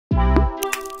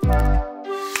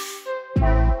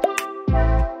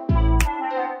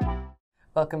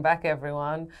Welcome back,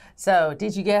 everyone. So,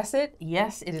 did you guess it?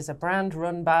 Yes, it is a brand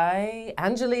run by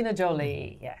Angelina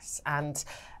Jolie. Yes, and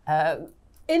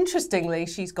interestingly,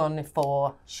 she's gone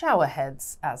for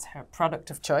showerheads as her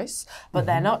product of choice, but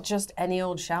they're not just any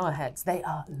old showerheads. They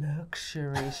are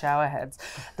luxury showerheads.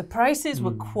 The prices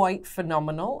were quite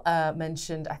phenomenal.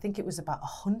 Mentioned, I think it was about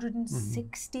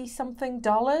 $160 something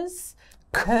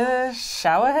per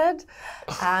showerhead,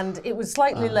 and it was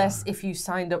slightly less if you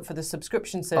signed up for the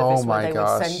subscription service where they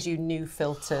would send you new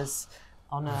filters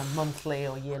on a monthly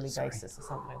or yearly basis or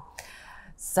something.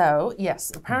 So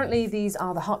yes, apparently these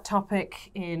are the hot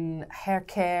topic in hair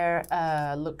care,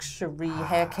 luxury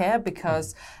hair care,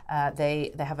 because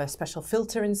they have a special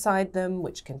filter inside them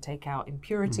which can take out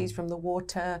impurities from the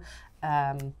water.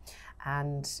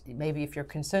 And maybe if you're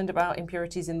concerned about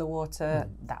impurities in the water,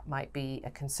 that might be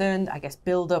a concern. I guess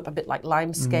build up a bit like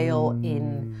lime scale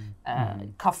in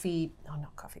coffee,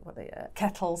 not coffee,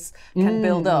 kettles can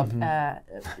build up.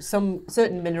 Some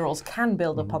certain minerals can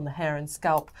build up on the hair and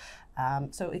scalp.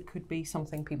 So it could be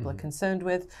something people are concerned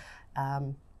with.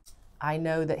 I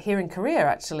know that here in Korea,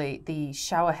 actually, the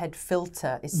showerhead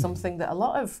filter is something that a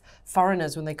lot of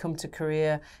foreigners, when they come to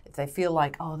Korea, if they feel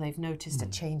like, oh, they've noticed a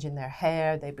change in their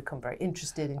hair, they become very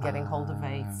interested in getting hold of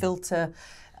a filter.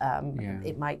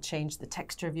 It might change the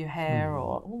texture of your hair,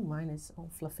 or, oh, mine is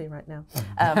all fluffy right now.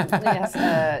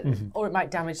 Or it might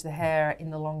damage the hair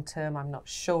in the long term. I'm not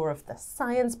sure of the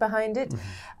science behind it.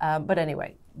 But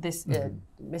anyway, this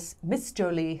Miss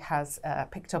Jolie has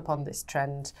picked up on this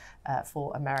trend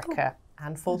for America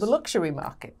and for the luxury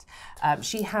market.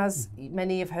 She has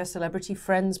many of her celebrity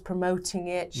friends promoting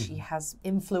it. She has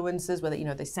influencers where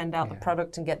they send out the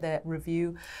product and get their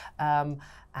review.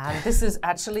 And this has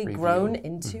actually grown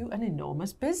into an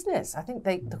enormous business. I think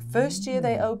the first year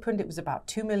they opened, it was about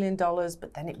 $2 million,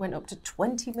 but then it went up to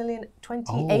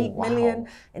 28 million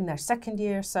in their second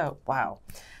year. So, wow.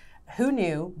 Who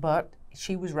knew? But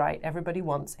she was right. Everybody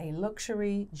wants a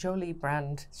luxury Jolie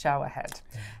brand showerhead.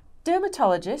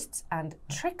 Dermatologists and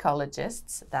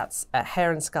trichologists, that's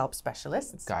hair and scalp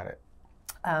specialists. Got it.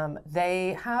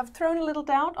 They have thrown a little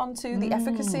doubt onto the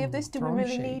efficacy of this. Do we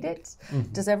really need it?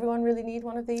 Does everyone really need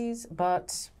one of these?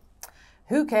 But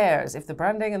who cares? If the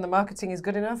branding and the marketing is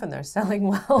good enough and they're selling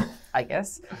well, I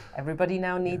guess everybody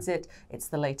now needs it. It's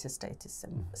the latest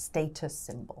status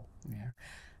symbol. Yeah.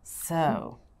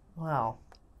 So, well,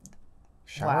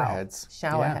 showerheads.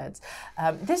 Showerheads.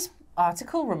 This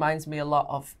article reminds me a lot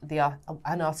of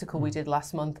an article we did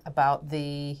last month about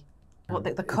the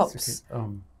cups.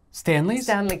 Stanley's?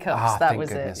 Stanley cups, that was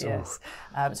goodness. it, yes.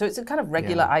 So it's a kind of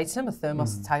regular item, a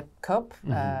thermos-type cup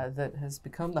that has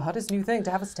become the hottest new thing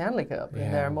to have a Stanley cup.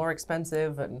 And they're more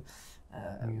expensive and,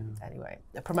 anyway,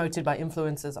 they're promoted by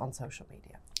influencers on social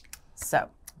media. So.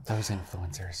 Those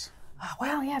influencers.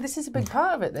 Well, yeah, this is a big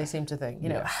part of it, they seem to think.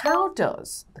 How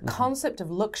does the concept of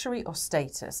luxury or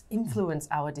status influence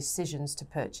our decisions to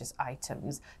purchase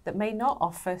items that may not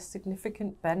offer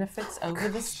significant benefits over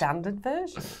the standard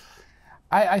version?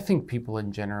 I think people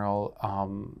in general,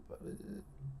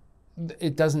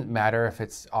 it doesn't matter if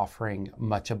it's offering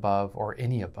much above or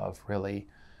any above, really.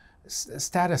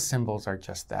 Status symbols are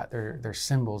just that. They're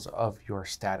symbols of your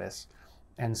status.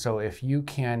 And so if you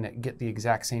can get the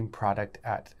exact same product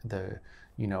at the,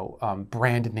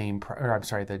 brand name,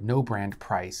 the no brand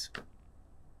price.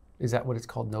 Is that what it's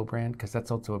called, no brand? Because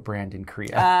that's also a brand in Korea.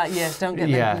 Yes, don't get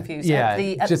them confused.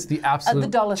 Just the absolute at the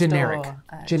dollar generic, store,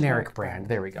 generic brand.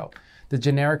 There we go. The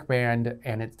generic brand,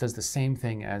 and it does the same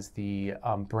thing as the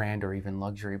brand or even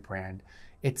luxury brand.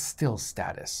 It's still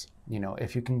status.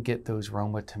 If you can get those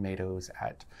Roma tomatoes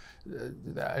at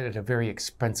a very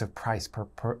expensive price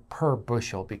per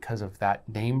bushel because of that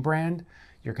name brand,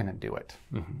 you're going to do it.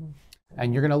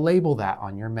 And you're going to label that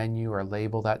on your menu or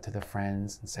label that to the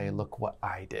friends and say, look what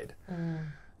I did.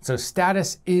 So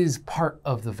status is part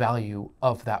of the value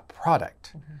of that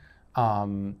product.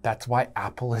 That's why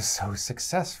Apple is so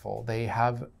successful. They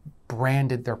have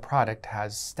branded their product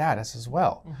as status as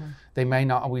well. They may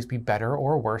not always be better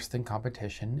or worse than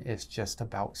competition. It's just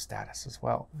about status as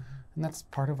well. And that's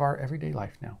part of our everyday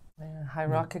life now.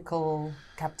 Hierarchical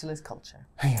capitalist culture.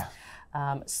 Yeah.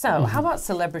 So how about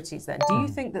celebrities then? Do you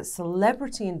think that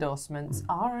celebrity endorsements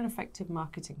are an effective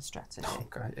marketing strategy? Oh,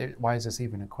 God. Why is this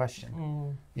even a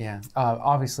question? Yeah,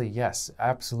 obviously, yes,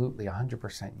 absolutely,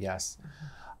 100% yes.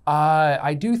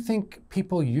 I do think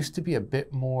people used to be a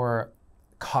bit more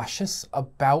cautious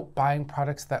about buying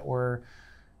products that were,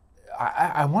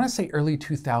 I want to say early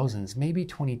 2000s, maybe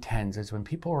 2010s is when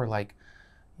people were like,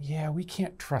 yeah, we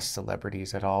can't trust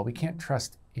celebrities at all. We can't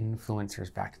trust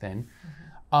influencers back then.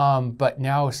 But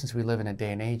now, since we live in a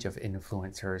day and age of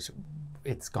influencers,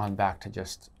 it's gone back to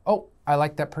just, oh, I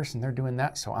like that person. They're doing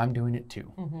that, so I'm doing it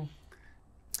too.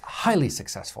 Highly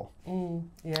successful.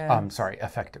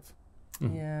 Effective.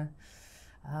 Yeah.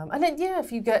 And then,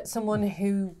 if you get someone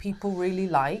who people really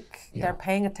like, they're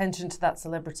paying attention to that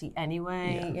celebrity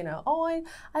anyway. You know, oh,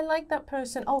 I like that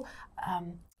person. Oh,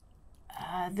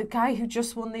 the guy who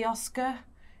just won the Oscar,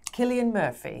 Cillian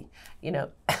Murphy. You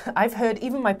know, I've heard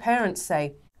even my parents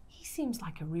say, he seems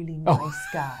like a really nice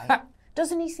guy.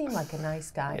 Doesn't he seem like a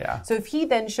nice guy? Yeah. So if he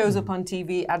then shows up on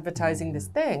TV advertising this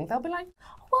thing, they'll be like,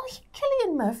 well,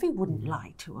 Cillian Murphy wouldn't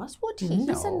lie to us, would he?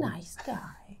 No. He's a nice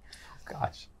guy.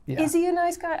 Gosh. Yeah. Is he a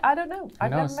nice guy? I don't know.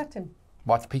 I've never met him.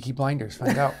 Watch Peaky Blinders,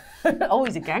 find out. Oh,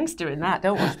 he's a gangster in that.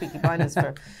 Don't watch Peaky Blinders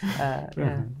for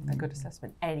a good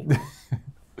assessment. Anyway,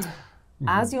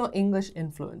 as your English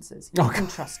influencers, you can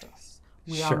trust us.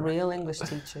 We are real English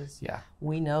teachers. Yeah.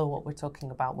 We know what we're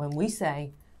talking about when we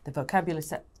say the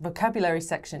vocabulary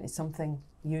section is something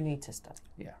you need to study.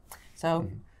 Yeah. So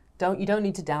you don't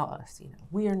need to doubt us. You know,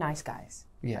 we are nice guys.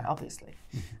 Yeah. Obviously.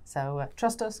 So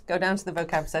trust us. Go down to the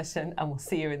vocab session, and we'll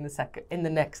see you in the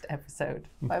next episode.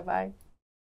 Bye bye.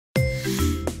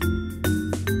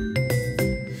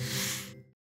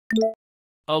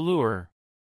 Allure.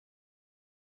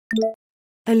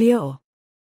 Allure.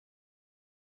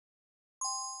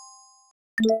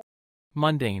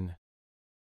 Mundane.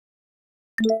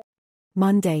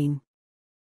 Mundane.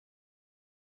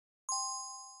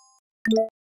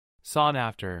 Sought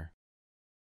after.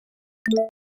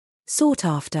 Sought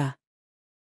after.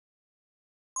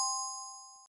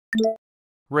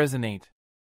 Resonate.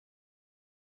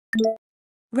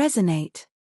 Resonate.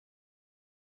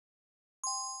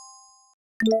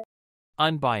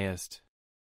 Unbiased.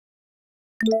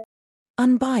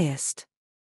 Unbiased.